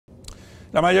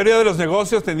La mayoría de los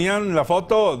negocios tenían la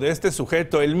foto de este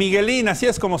sujeto, el Miguelin, así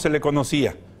es como se le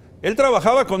conocía. Él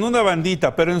trabajaba con una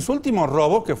bandita, pero en su último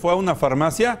robo, que fue a una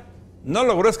farmacia, no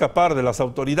logró escapar de las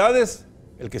autoridades.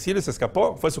 El que sí les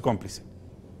escapó fue su cómplice.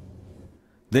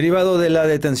 Derivado de la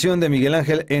detención de Miguel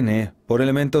Ángel N. por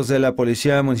elementos de la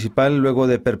Policía Municipal luego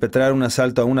de perpetrar un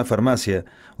asalto a una farmacia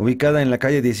ubicada en la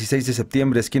calle 16 de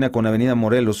septiembre, esquina con Avenida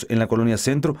Morelos, en la colonia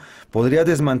Centro, podría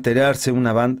desmantelarse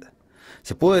una banda.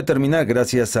 Se pudo determinar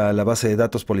gracias a la base de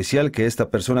datos policial que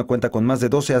esta persona cuenta con más de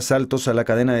 12 asaltos a la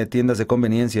cadena de tiendas de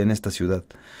conveniencia en esta ciudad.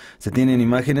 Se tienen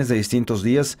imágenes de distintos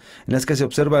días en las que se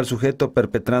observa al sujeto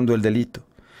perpetrando el delito.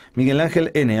 Miguel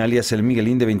Ángel N., alias el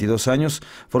Miguelin, de 22 años,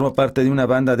 forma parte de una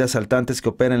banda de asaltantes que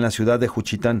opera en la ciudad de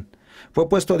Juchitán. Fue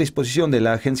puesto a disposición de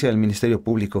la agencia del Ministerio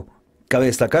Público. Cabe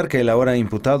destacar que el ahora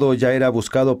imputado ya era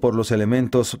buscado por los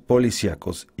elementos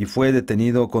policíacos y fue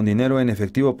detenido con dinero en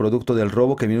efectivo producto del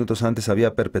robo que minutos antes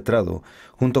había perpetrado,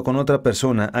 junto con otra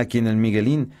persona a quien el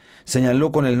Miguelin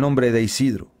señaló con el nombre de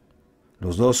Isidro.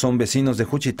 Los dos son vecinos de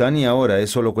Juchitán y ahora es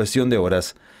solo cuestión de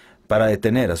horas para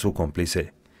detener a su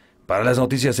cómplice. Para las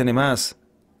noticias N+,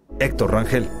 Héctor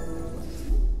Rangel.